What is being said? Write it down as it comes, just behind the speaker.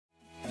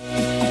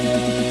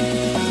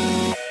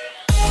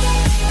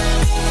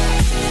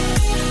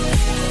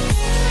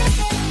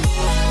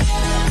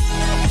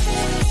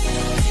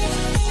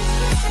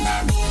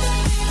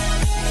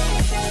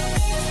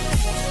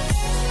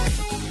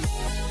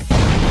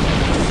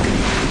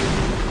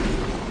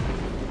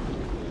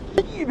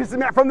Hey, this is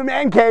Matt from the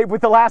Man Cave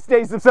with the last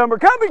days of summer,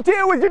 coming to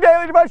you with your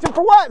daily devotion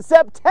for what?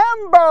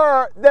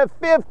 September the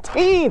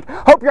 15th.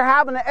 Hope you're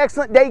having an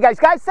excellent day, guys.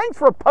 Guys, thanks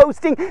for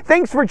posting.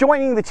 Thanks for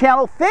joining the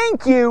channel.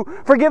 Thank you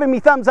for giving me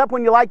thumbs up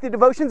when you like the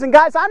devotions. And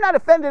guys, I'm not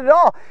offended at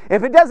all.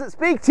 If it doesn't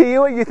speak to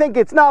you and you think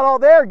it's not all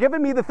there,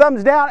 giving me the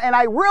thumbs down. And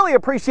I really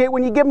appreciate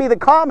when you give me the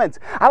comments.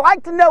 I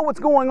like to know what's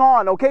going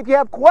on, okay? If you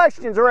have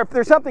questions or if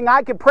there's something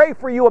I could pray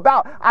for you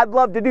about, I'd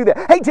love to do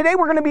that. Hey, today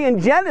we're going to be in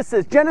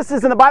Genesis.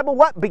 Genesis in the Bible,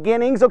 what?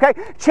 Beginnings, okay?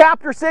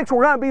 Chapter 6,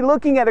 we're going to be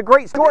looking at a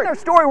great story. In our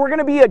story, we're going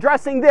to be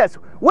addressing this.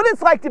 What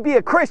it's like to be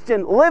a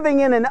Christian living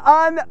in an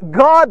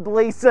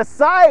ungodly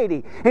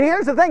society. And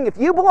here's the thing, if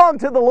you belong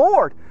to the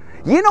Lord,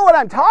 you know what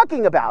I'm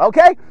talking about,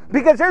 okay?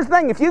 Because here's the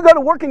thing, if you go to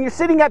work and you're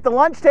sitting at the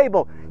lunch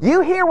table,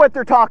 you hear what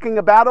they're talking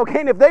about, okay?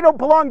 And if they don't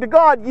belong to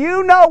God,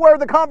 you know where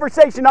the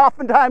conversation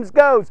oftentimes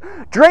goes.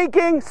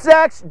 Drinking,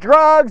 sex,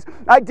 drugs,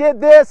 I did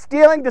this,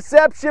 stealing,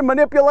 deception,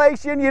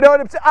 manipulation, you know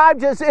what I'm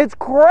saying? It's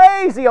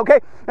crazy,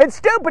 okay? It's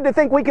stupid to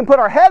think we can put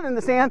our head in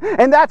the sand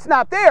and that's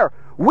not there.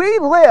 We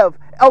live,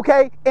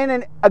 okay,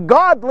 in a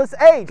godless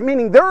age,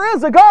 meaning there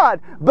is a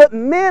God, but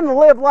men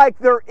live like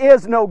there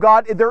is no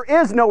God, there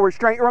is no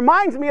restraint. It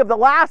reminds me of the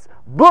last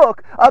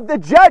book of the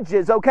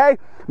Judges, okay?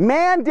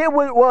 Man did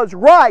what was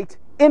right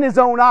in his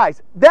own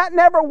eyes. That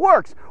never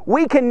works.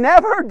 We can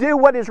never do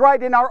what is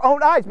right in our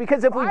own eyes,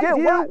 because if we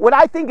do what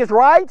I think is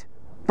right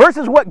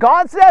versus what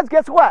God says,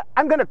 guess what?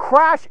 I'm going to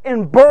crash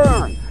and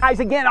burn.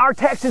 Guys, again, our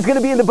text is going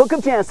to be in the book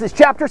of Genesis,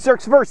 chapter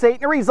 6, verse 8,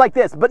 and it reads like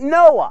this. But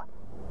Noah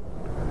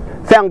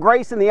found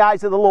grace in the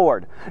eyes of the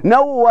Lord.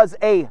 Noah was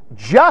a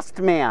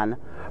just man,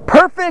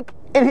 perfect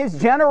in his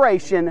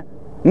generation.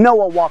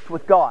 Noah walked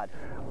with God.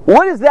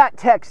 What does that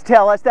text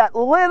tell us? That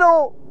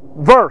little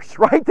verse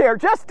right there,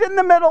 just in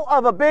the middle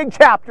of a big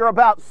chapter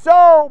about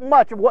so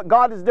much of what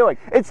God is doing.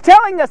 It's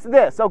telling us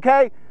this,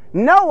 okay?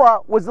 Noah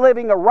was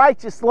living a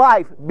righteous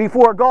life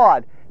before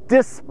God,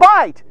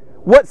 despite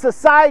what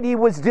society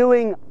was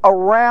doing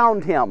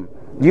around him.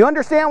 Do you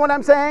understand what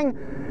I'm saying?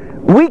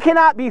 We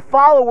cannot be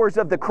followers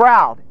of the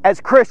crowd as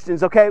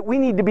Christians, okay? We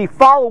need to be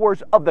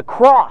followers of the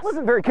cross.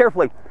 Listen very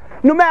carefully.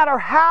 No matter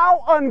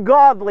how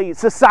ungodly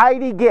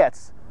society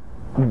gets,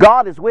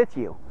 God is with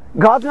you.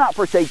 God's not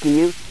forsaking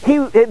you.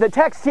 The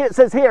text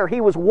says here, he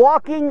was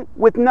walking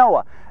with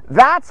Noah.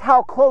 That's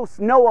how close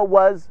Noah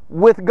was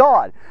with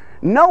God.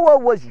 Noah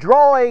was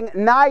drawing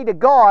nigh to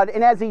God,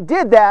 and as he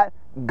did that,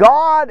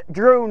 God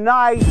drew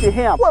nigh to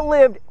him. Noah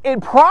lived in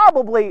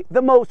probably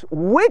the most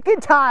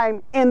wicked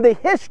time in the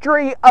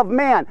history of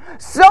man.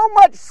 So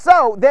much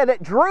so that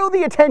it drew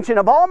the attention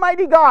of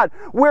Almighty God,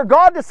 where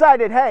God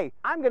decided, hey,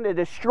 I'm going to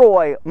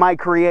destroy my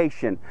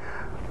creation.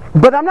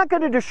 But I'm not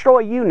going to destroy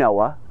you,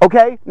 Noah,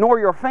 okay? Nor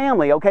your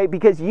family, okay?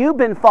 Because you've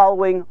been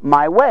following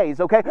my ways,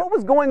 okay? What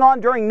was going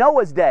on during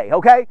Noah's day,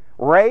 okay?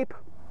 Rape,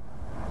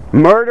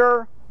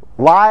 murder,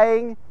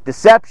 lying,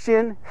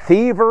 deception,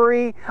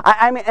 thievery.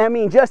 I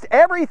mean, just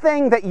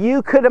everything that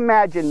you could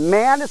imagine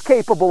man is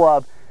capable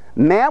of,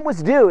 man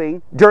was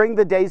doing during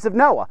the days of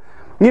Noah.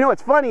 You know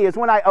what's funny is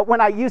when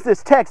I use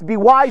this text, be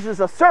wise as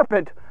a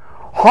serpent,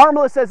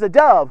 harmless as a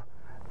dove,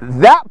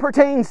 that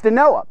pertains to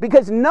Noah,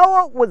 because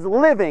Noah was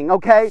living,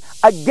 okay,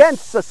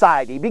 against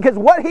society, because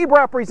what he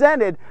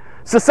represented,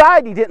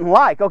 society didn't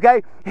like,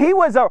 okay? He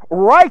was a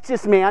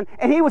righteous man,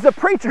 and he was a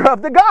preacher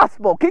of the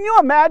gospel. Can you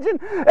imagine?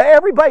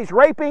 Everybody's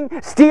raping,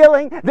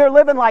 stealing, they're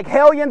living like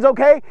hellions,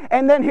 okay?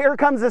 And then here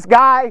comes this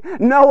guy,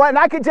 Noah, and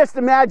I could just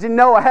imagine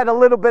Noah had a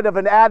little bit of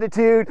an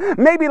attitude,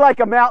 maybe like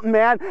a mountain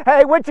man.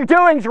 Hey, what you're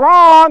doing's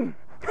wrong.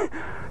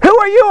 Who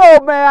are you,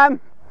 old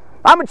man?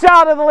 I'm a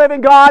child of the living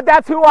God.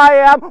 That's who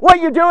I am. What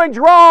you're doing's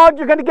wrong.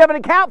 You're going to give an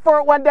account for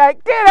it one day.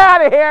 Get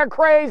out of here,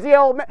 crazy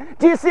old man.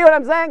 Do you see what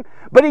I'm saying?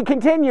 But he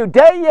continued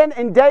day in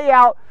and day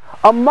out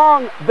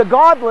among the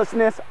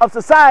godlessness of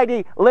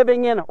society,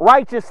 living in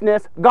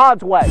righteousness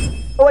God's way.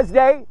 Noah's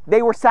day,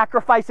 they were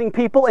sacrificing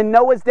people. In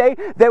Noah's day,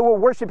 they were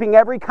worshiping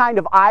every kind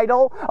of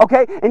idol,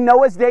 okay? In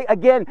Noah's day,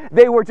 again,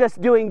 they were just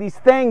doing these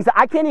things that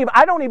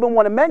I don't even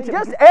want to mention.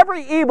 Just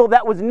every evil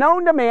that was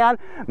known to man,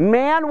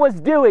 man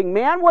was doing.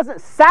 Man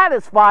wasn't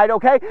satisfied,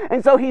 okay?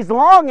 And so he's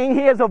longing,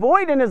 he has a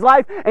void in his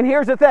life, and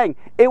here's the thing,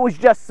 it was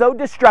just so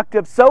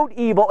destructive, so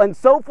evil, and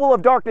so full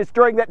of darkness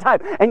during that time,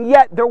 and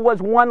yet there was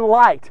one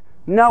light,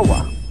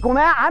 Noah. Well,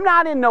 man, I'm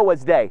not in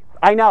Noah's day,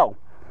 I know.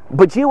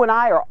 But you and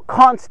I are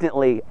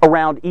constantly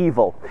around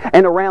evil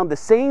and around the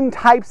same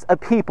types of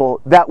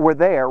people that were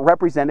there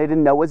represented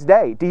in Noah's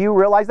day. Do you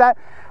realize that?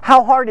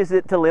 How hard is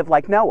it to live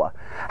like Noah?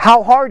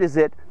 How hard is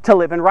it to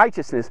live in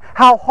righteousness?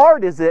 How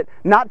hard is it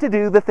not to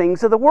do the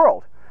things of the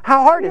world?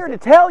 How hard is it to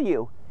tell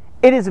you?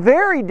 It is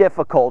very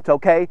difficult,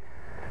 okay,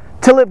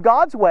 to live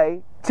God's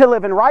way, to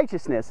live in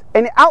righteousness.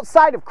 And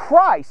outside of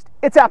Christ,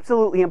 it's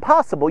absolutely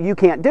impossible. You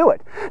can't do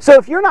it. So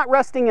if you're not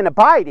resting and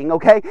abiding,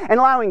 okay, and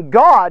allowing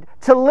God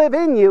to live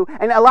in you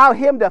and allow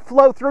Him to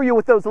flow through you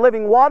with those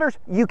living waters,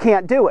 you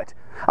can't do it.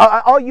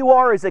 All you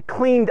are is a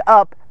cleaned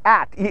up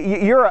act.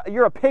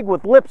 You're a pig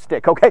with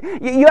lipstick, okay?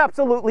 You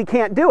absolutely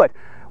can't do it.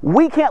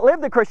 We can't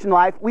live the Christian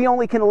life. We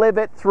only can live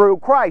it through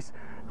Christ.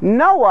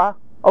 Noah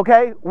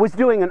okay, was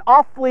doing an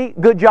awfully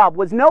good job.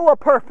 Was Noah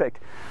perfect?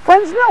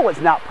 Friends,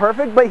 Noah's not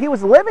perfect, but he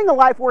was living a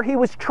life where he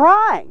was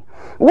trying.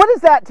 What is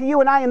that to you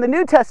and I in the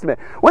New Testament?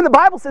 When the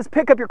Bible says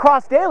pick up your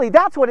cross daily,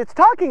 that's what it's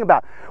talking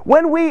about.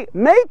 When we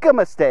make a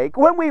mistake,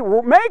 when we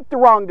make the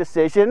wrong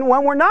decision,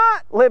 when we're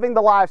not living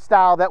the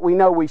lifestyle that we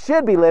know we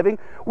should be living,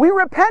 we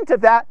repent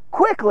of that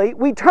quickly,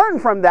 we turn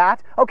from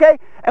that, okay,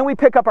 and we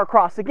pick up our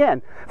cross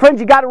again.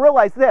 Friends, you got to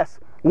realize this.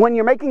 When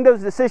you're making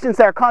those decisions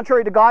that are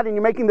contrary to God and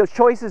you're making those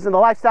choices in the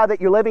lifestyle that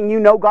you're living, you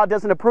know God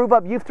doesn't approve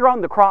of, you've thrown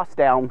the cross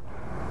down.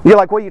 You're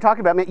like, what are you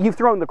talking about, man? You've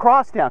thrown the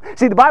cross down.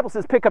 See, the Bible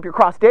says pick up your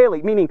cross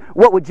daily, meaning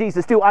what would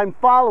Jesus do? I'm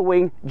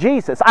following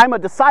Jesus. I'm a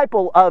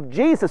disciple of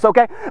Jesus,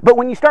 okay? But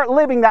when you start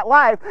living that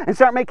life and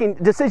start making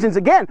decisions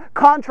again,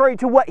 contrary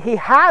to what He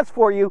has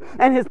for you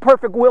and His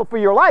perfect will for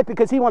your life,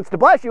 because He wants to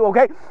bless you,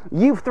 okay?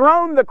 You've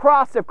thrown the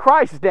cross of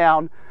Christ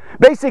down,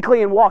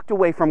 basically, and walked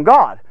away from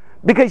God.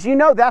 Because you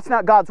know that's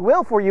not God's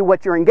will for you,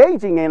 what you're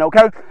engaging in,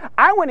 okay?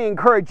 I want to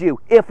encourage you,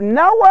 if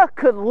Noah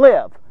could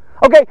live,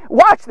 okay,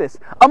 watch this,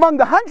 among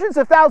the hundreds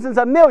of thousands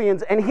of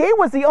millions, and he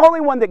was the only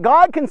one that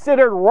God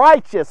considered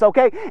righteous,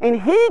 okay,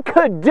 and he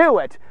could do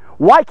it,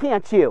 why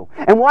can't you?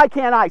 And why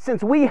can't I?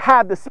 Since we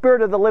have the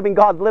Spirit of the living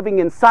God living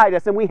inside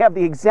us, and we have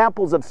the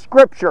examples of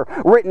Scripture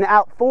written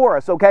out for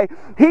us, okay?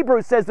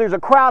 Hebrews says there's a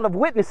crowd of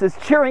witnesses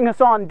cheering us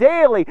on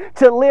daily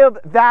to live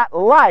that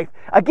life.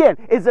 Again,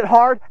 is it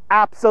hard?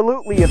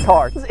 Absolutely it's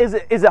hard. Is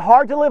it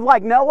hard to live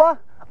like Noah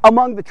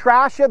among the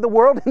trash of the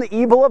world and the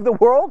evil of the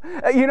world?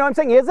 You know what I'm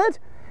saying? Is it?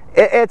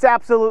 It's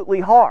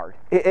absolutely hard.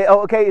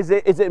 Okay, is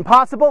it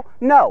impossible?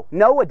 No.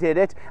 Noah did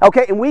it,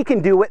 okay, and we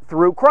can do it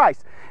through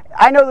Christ.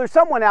 I know there's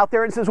someone out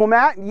there and says, well,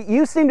 Matt,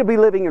 you seem to be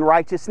living in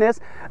righteousness.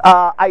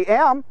 I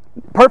am.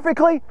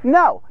 Perfectly?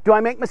 No. Do I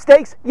make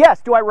mistakes?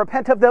 Yes. Do I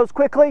repent of those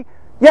quickly?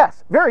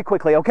 Yes, very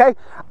quickly, okay?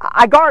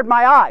 I guard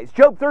my eyes.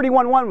 Job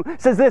 31:1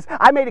 says this,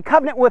 I made a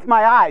covenant with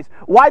my eyes.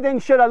 Why then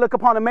should I look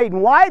upon a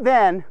maiden? Why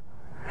then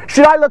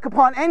should I look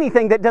upon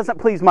anything that doesn't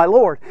please my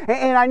Lord?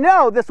 And I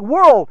know this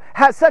world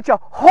has such a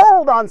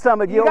hold on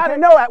some of you. You got to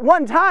know, at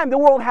one time, the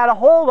world had a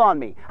hold on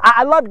me.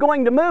 I loved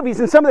going to movies,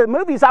 and some of the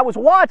movies I was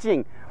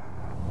watching,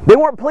 they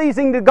weren't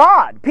pleasing to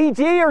God,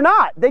 PG or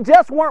not. They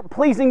just weren't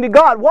pleasing to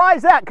God. Why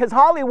is that? Because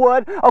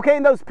Hollywood, okay,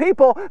 and those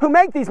people who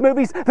make these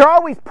movies, they're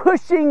always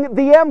pushing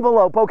the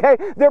envelope, okay?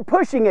 They're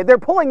pushing it. They're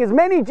pulling as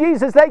many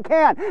G's as they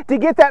can to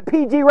get that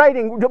PG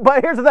rating.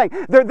 But here's the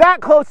thing. They're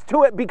that close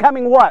to it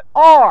becoming what?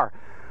 R.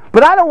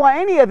 But I don't want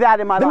any of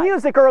that in my life. The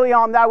music early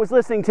on that I was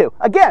listening to,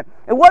 again,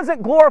 it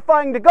wasn't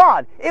glorifying to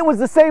God. It was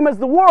the same as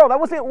the world. I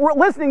wasn't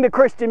listening to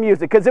Christian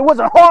music because it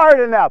wasn't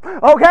hard enough,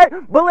 okay?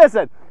 But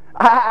listen,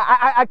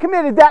 I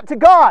committed that to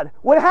God.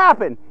 What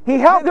happened? He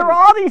helped. There were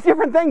all these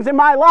different things in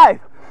my life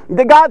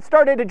that God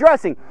started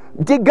addressing.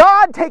 Did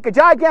God take a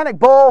gigantic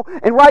bowl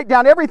and write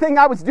down everything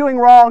I was doing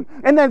wrong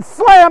and then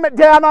slam it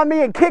down on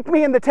me and kick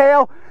me in the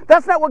tail?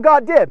 That's not what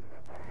God did.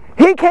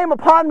 He came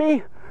upon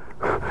me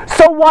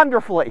so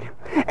wonderfully,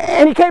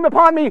 and He came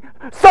upon me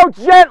so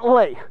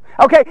gently.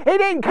 Okay, He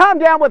didn't come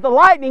down with a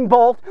lightning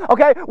bolt,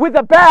 okay, with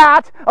a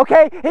bat,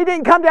 okay, He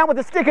didn't come down with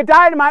a stick of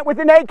dynamite, with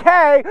an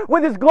AK,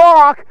 with His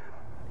Glock.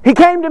 He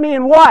came to me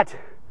in what?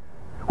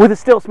 With a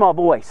still small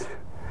voice.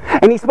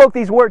 And He spoke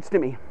these words to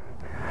me.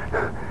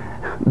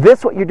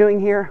 This, what you're doing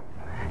here,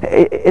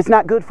 it's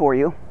not good for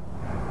you.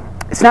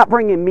 It's not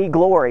bringing me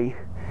glory,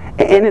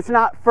 and it's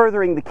not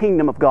furthering the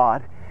kingdom of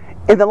God.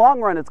 In the long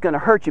run, it's going to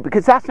hurt you,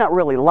 because that's not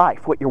really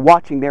life, what you're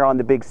watching there on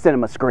the big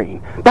cinema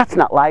screen. That's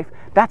not life.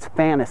 That's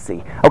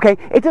fantasy, okay?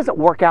 It doesn't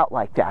work out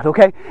like that,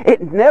 okay?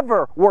 It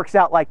never works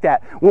out like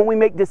that. When we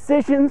make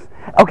decisions,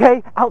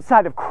 okay,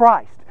 outside of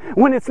Christ,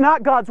 when it's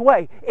not God's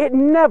way, it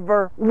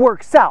never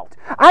works out.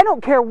 I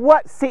don't care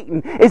what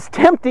Satan is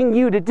tempting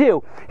you to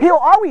do. He'll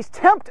always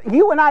tempt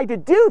you and I to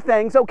do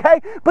things,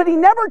 okay? But he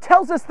never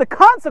tells us the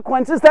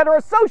consequences that are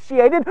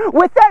associated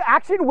with that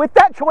action, with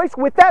that choice,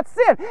 with that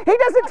sin. He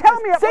doesn't tell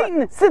me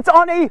Satan sits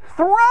on a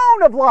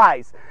throne of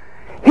lies.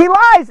 He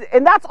lies,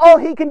 and that's all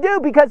he can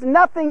do, because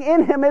nothing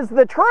in him is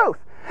the truth.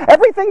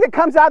 Everything that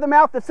comes out of the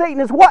mouth of Satan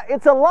is what?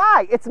 It's a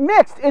lie. It's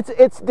mixed.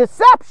 It's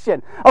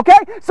deception. Okay?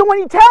 So when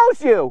he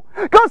tells you,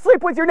 go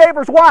sleep with your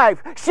neighbor's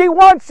wife, she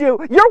wants you,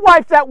 your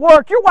wife's at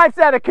work, your wife's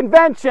at a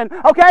convention,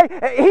 okay?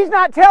 He's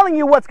not telling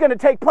you what's going to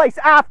take place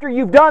after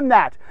you've done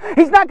that.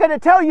 He's not going to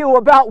tell you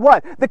about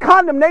what? The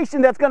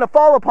condemnation that's going to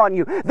fall upon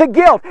you, the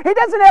guilt. He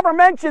doesn't ever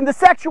mention the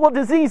sexual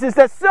diseases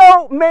that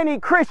so many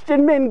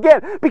Christian men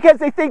get because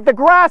they think the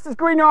grass is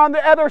greener on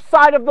the other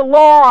side of the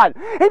lawn.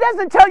 He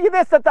doesn't tell you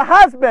this, that the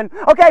husband,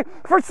 okay,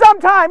 for some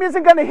time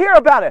isn't going to hear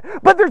about it,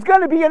 but there's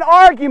going to be an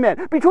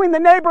argument between the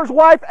neighbor's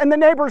wife and the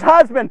neighbor's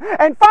husband,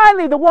 and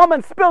finally the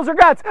woman spills her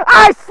guts.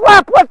 I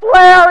slept with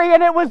Larry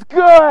and it was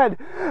good.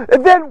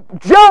 And then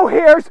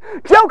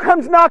Joe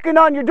comes knocking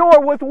on your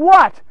door with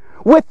what?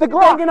 With the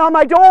banging on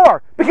my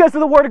door, because of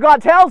the Word of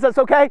God tells us,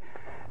 okay?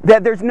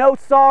 that there's no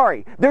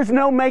sorry, there's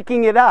no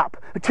making it up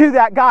to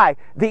that guy.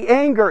 The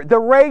anger, the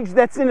rage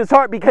that's in his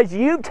heart because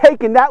you've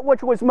taken that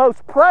which was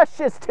most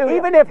precious to him.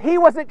 Even if he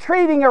wasn't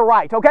treating her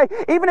right, okay?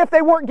 Even if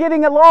they weren't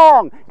getting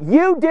along,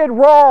 you did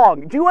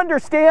wrong. Do you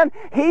understand?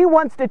 He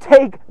wants to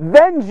take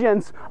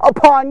vengeance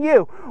upon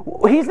you.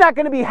 He's not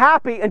going to be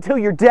happy until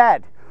you're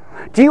dead.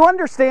 Do you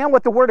understand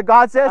what the Word of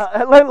God says?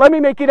 Let me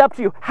make it up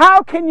to you.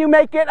 How can you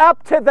make it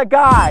up to the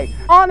guy?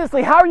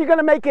 Honestly, how are you going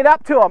to make it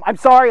up to him? I'm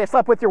sorry I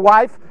slept with your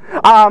wife.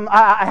 How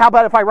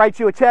about if I write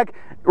you a check?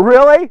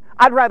 Really?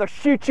 I'd rather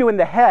shoot you in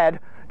the head.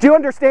 Do you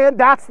understand?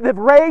 That's the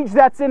rage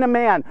that's in a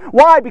man.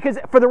 Why? Because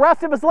for the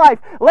rest of his life,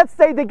 let's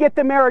say they get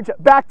the marriage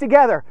back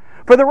together.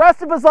 For the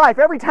rest of his life,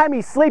 every time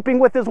he's sleeping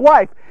with his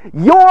wife,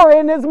 you're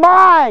in his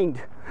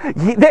mind.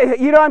 You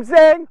know what I'm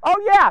saying? Oh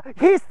yeah,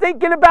 he's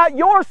thinking about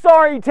your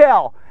sorry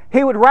tale.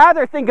 He would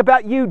rather think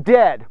about you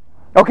dead,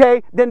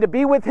 okay, than to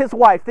be with his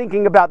wife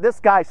thinking about this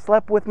guy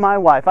slept with my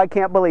wife. I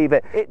can't believe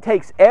it. It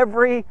takes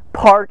every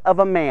part of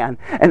a man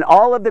and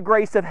all of the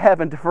grace of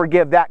heaven to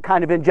forgive that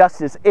kind of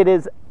injustice.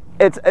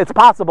 It's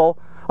possible,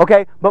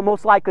 okay, but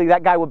most likely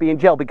that guy will be in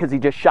jail because he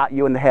just shot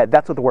you in the head.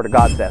 That's what the Word of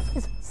God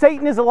says.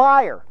 Satan is a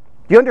liar.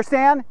 Do you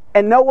understand?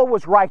 And Noah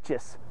was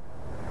righteous.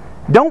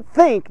 Don't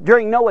think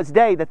during Noah's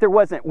day that there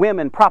wasn't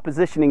women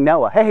propositioning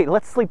Noah. Hey,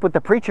 let's sleep with the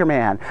preacher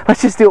man.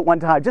 Let's just do it one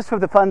time, just for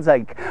the fun's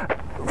sake.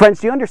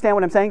 Friends, do you understand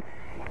what I'm saying?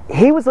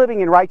 He was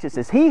living in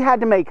righteousness. He had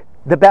to make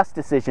the best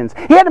decisions.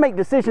 He had to make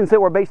decisions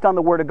that were based on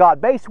the Word of God,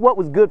 based what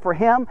was good for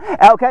him,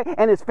 okay,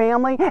 and his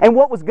family, and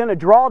what was going to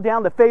draw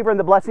down the favor and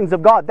the blessings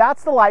of God.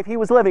 That's the life he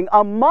was living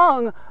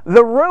among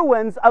the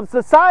ruins of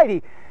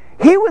society.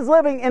 He was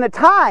living in a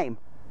time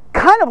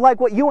kind of like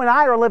what you and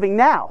I are living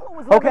now.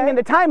 Okay, in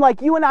a time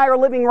like you and I are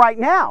living right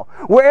now,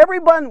 where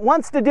everyone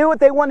wants to do what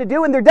they want to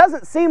do, and there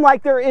doesn't seem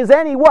like there is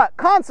any what?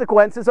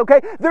 Consequences,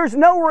 okay? There's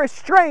no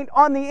restraint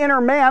on the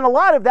inner man. A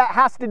lot of that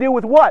has to do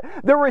with what?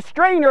 The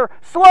restrainer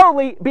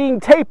slowly being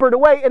tapered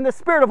away and the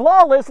spirit of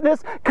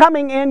lawlessness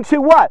coming into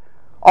what?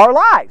 Our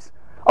lives.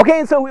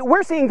 Okay, and so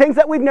we're seeing things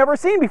that we've never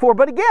seen before.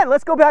 But again,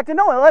 let's go back to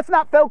Noah. Let's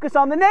not focus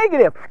on the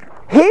negative.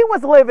 He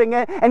was living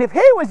it, and if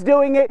he was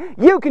doing it,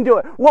 you can do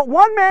it. What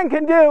one man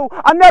can do,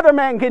 another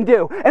man can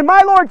do. And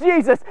my Lord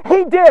Jesus,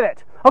 he did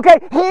it. Okay,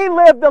 he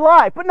lived the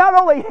life. But not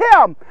only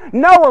him,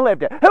 Noah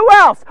lived it. Who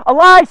else?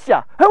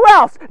 Elisha. Who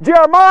else?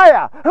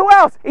 Jeremiah. Who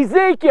else?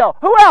 Ezekiel.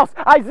 Who else?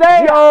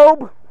 Isaiah.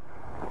 Job.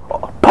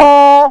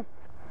 Paul.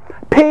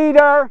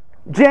 Peter.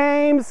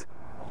 James.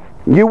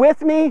 You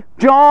with me?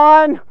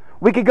 John.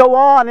 We could go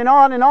on and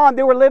on and on.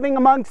 They were living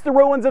amongst the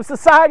ruins of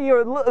society.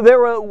 They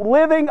were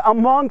living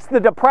amongst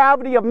the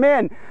depravity of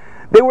men.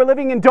 They were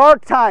living in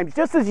dark times,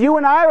 just as you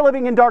and I are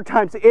living in dark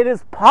times. It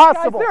is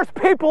possible. Guys,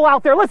 there's people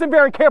out there, listen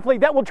very carefully,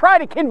 that will try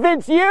to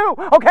convince you,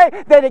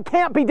 okay, that it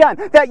can't be done,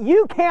 that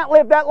you can't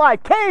live that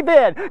life. Cave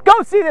in,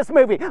 go see this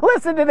movie,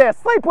 listen to this,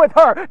 sleep with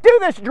her, do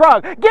this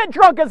drug, get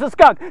drunk as a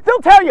skunk. They'll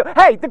tell you,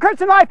 hey, the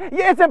Christian life,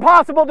 it's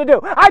impossible to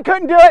do. I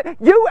couldn't do it.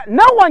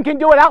 No one can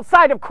do it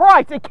outside of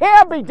Christ. It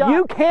can be done.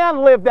 You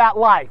can live that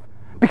life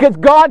because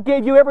God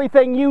gave you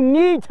everything you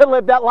need to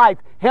live that life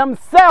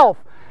Himself.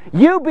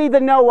 You be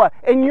the Noah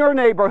in your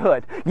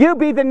neighborhood. You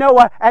be the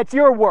Noah at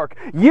your work.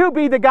 You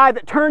be the guy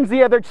that turns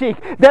the other cheek,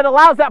 that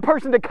allows that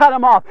person to cut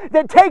him off,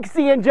 that takes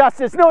the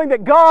injustice, knowing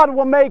that God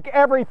will make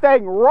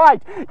everything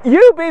right.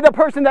 You be the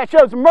person that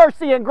shows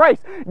mercy and grace.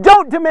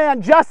 Don't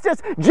demand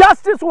justice.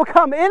 Justice will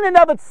come in and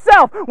of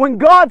itself when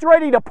God's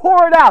ready to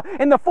pour it out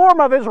in the form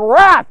of His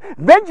wrath.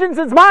 Vengeance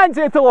is mine,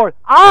 saith the Lord.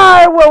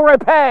 I will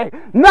repay,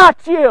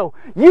 not you.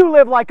 You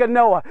live like a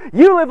Noah.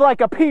 You live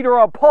like a Peter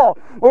or a Paul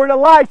or an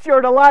Elisha or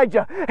an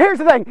Elijah. Here's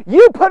the thing.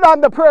 You put on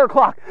the prayer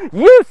clock.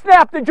 You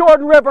snap the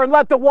Jordan River and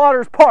let the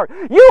waters part.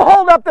 You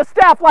hold up the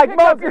staff like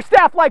your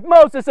staff like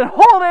Moses and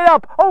hold it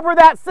up over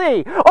that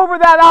sea, over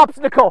that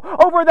obstacle,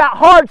 over that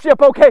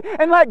hardship, okay?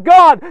 And let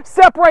God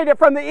separate it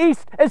from the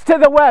east as to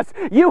the west.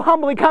 You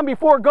humbly come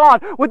before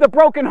God with a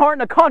broken heart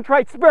and a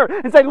contrite spirit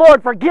and say,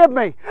 Lord, forgive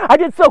me. I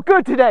did so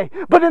good today,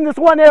 but in this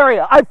one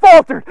area I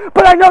faltered.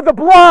 But I know the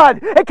blood,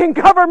 it can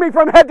cover me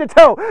from head to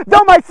toe.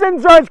 Though my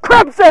sins are as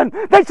crimson,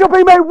 they shall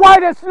be made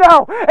white as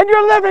snow. And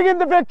you're living in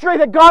the victory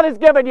that God has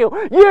given you.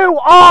 You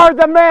are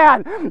the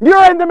man.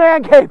 You're in the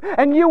man cave,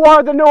 and you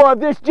are the Noah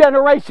of this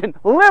generation.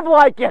 Live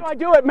like it. How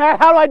do I do it, Matt?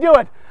 How do I do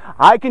it?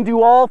 I can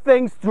do all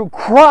things through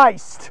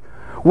Christ,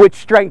 which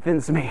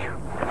strengthens me.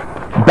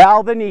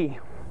 Bow the knee.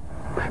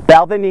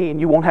 Bow the knee,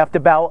 and you won't have to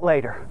bow it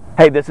later.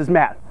 Hey, this is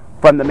Matt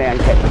from the Man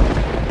Cave.